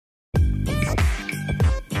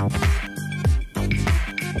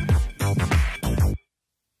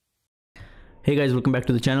Hey guys, welcome back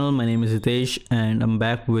to the channel. My name is Hitesh and I'm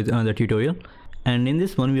back with another tutorial. And in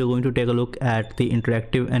this one we are going to take a look at the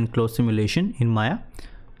interactive nCloth simulation in Maya.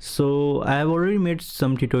 So I have already made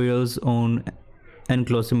some tutorials on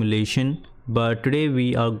nCloth simulation, but today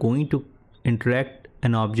we are going to interact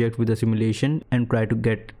an object with the simulation and try to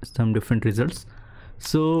get some different results.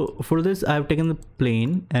 So for this I have taken the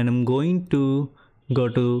plane and I'm going to go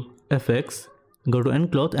to FX, go to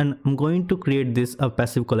nCloth, and I'm going to create this a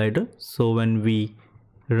passive collider. So when we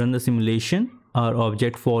run the simulation, our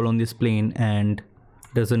object fall on this plane and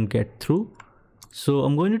doesn't get through. So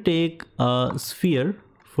I'm going to take a sphere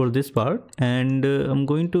for this part and I'm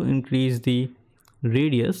going to increase the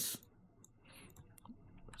radius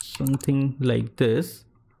something like this,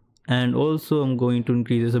 and also I'm going to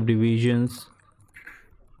increase the subdivisions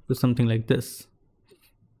to something like this.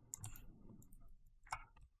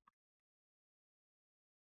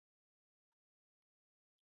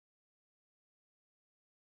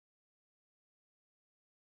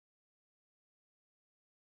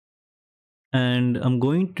 And I'm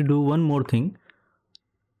going to do one more thing.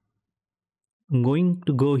 I'm going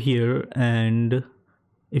to go here, and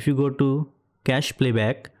if you go to cache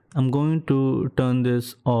playback, I'm going to turn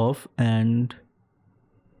this off and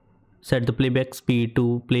set the playback speed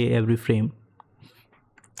to play every frame.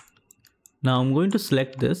 Now I'm going to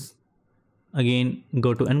select this again,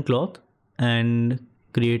 go to nCloth and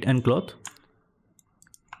create nCloth.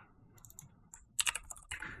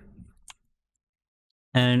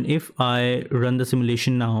 And if I run the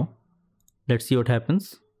simulation now, let's see what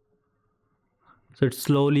happens. So it's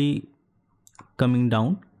slowly coming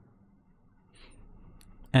down,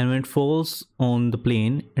 and when it falls on the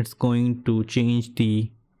plane, it's going to change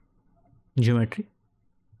the geometry.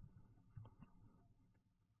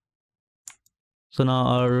 So now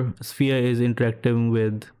our sphere is interacting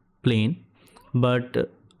with plane,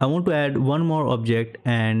 but I want to add one more object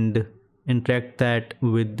and interact that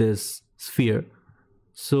with this sphere.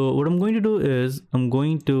 So what I'm going to do is I'm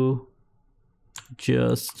going to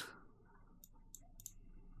just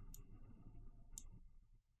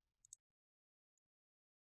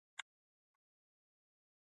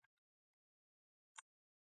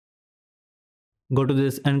go to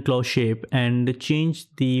this nCloth shape and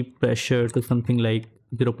change the pressure to something like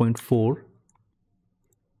 0.4.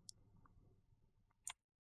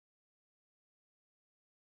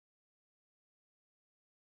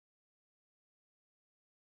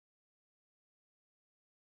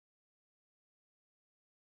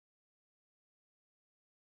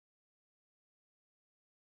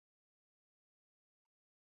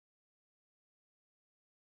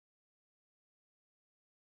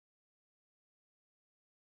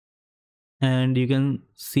 And you can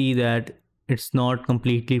see that it's not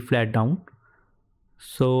completely flat down.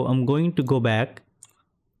 So I'm going to go back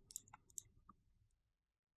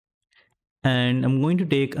and I'm going to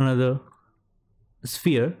take another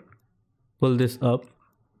sphere, pull this up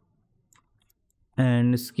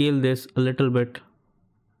and scale this a little bit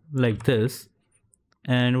like this.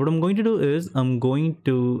 And what I'm going to do is I'm going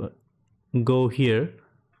to go here,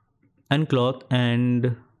 nCloth,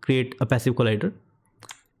 and create a passive collider.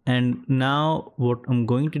 And now what I'm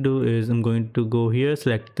going to do is I'm going to go here,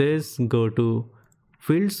 select this, go to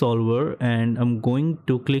field solver, and I'm going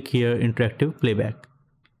to click here interactive playback.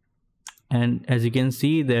 And as you can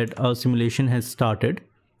see that our simulation has started.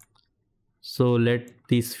 So let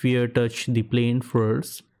the sphere touch the plane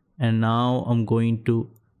first, and now I'm going to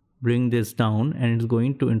bring this down and it's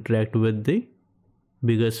going to interact with the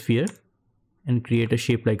bigger sphere and create a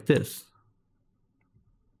shape like this.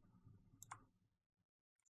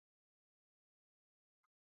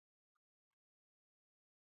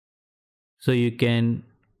 So you can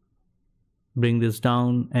bring this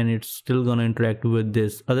down and it's still gonna interact with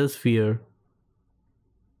this other sphere.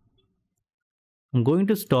 I'm going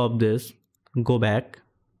to stop this, go back,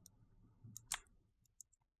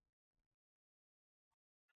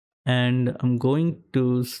 and I'm going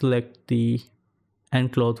to select the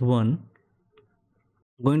nCloth one.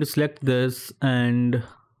 I'm going to select this and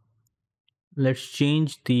let's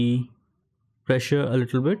change the pressure a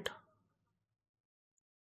little bit.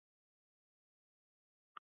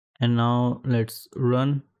 And now let's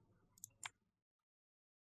run.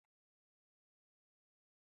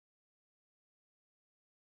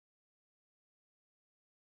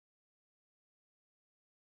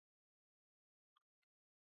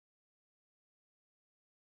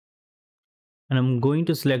 And I'm going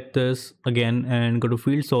to select this again and go to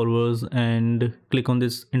field solvers and click on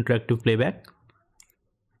this interactive playback.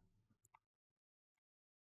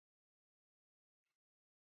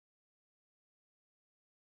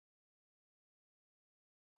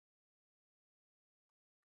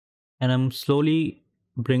 and I'm slowly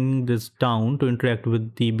bringing this down to interact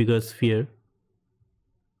with the bigger sphere.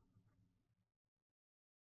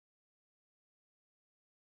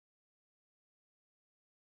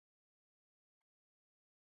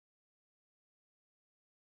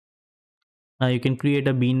 Now you can create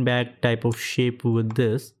a beanbag type of shape with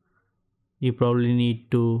this. You probably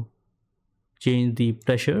need to change the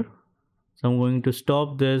pressure. So I'm going to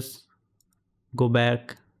stop this, go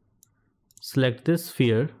back, select this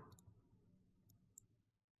sphere,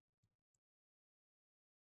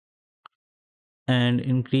 and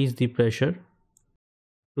increase the pressure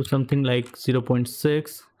to something like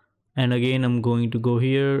 0.6. And again I'm going to go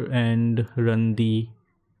here and run the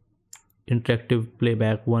interactive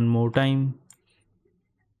playback one more time.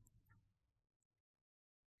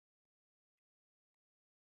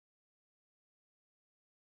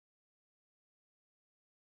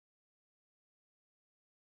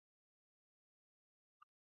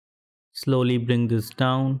 Slowly bring this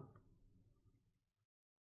down.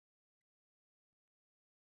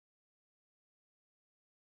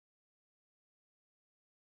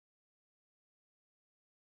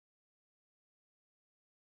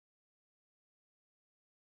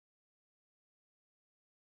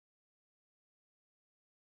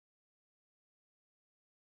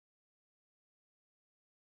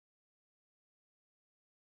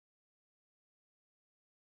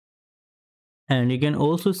 And you can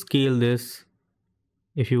also scale this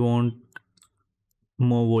if you want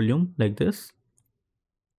more volume like this.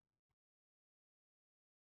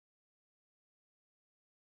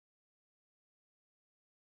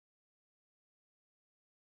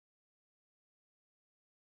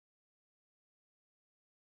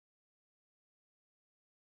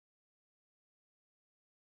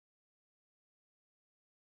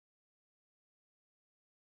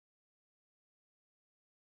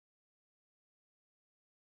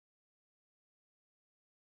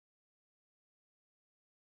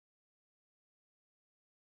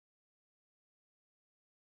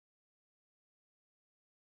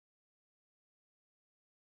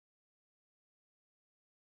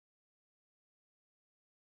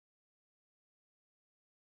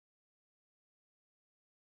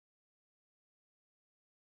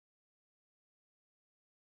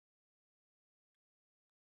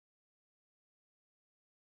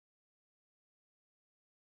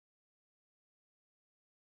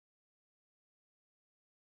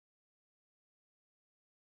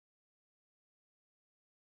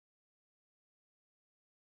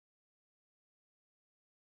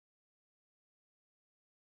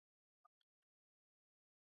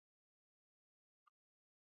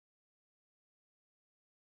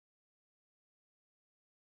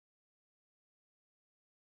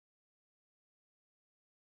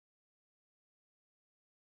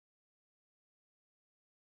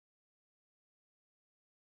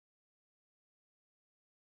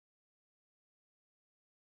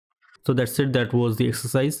 So that's it, that was the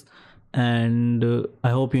exercise. And I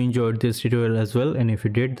hope you enjoyed this tutorial as well, and if you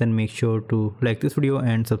did, then make sure to like this video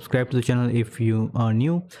and subscribe to the channel if you are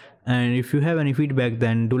new. And if you have any feedback,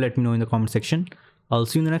 then do let me know in the comment section. I'll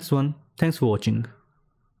see you in the next one. Thanks for watching.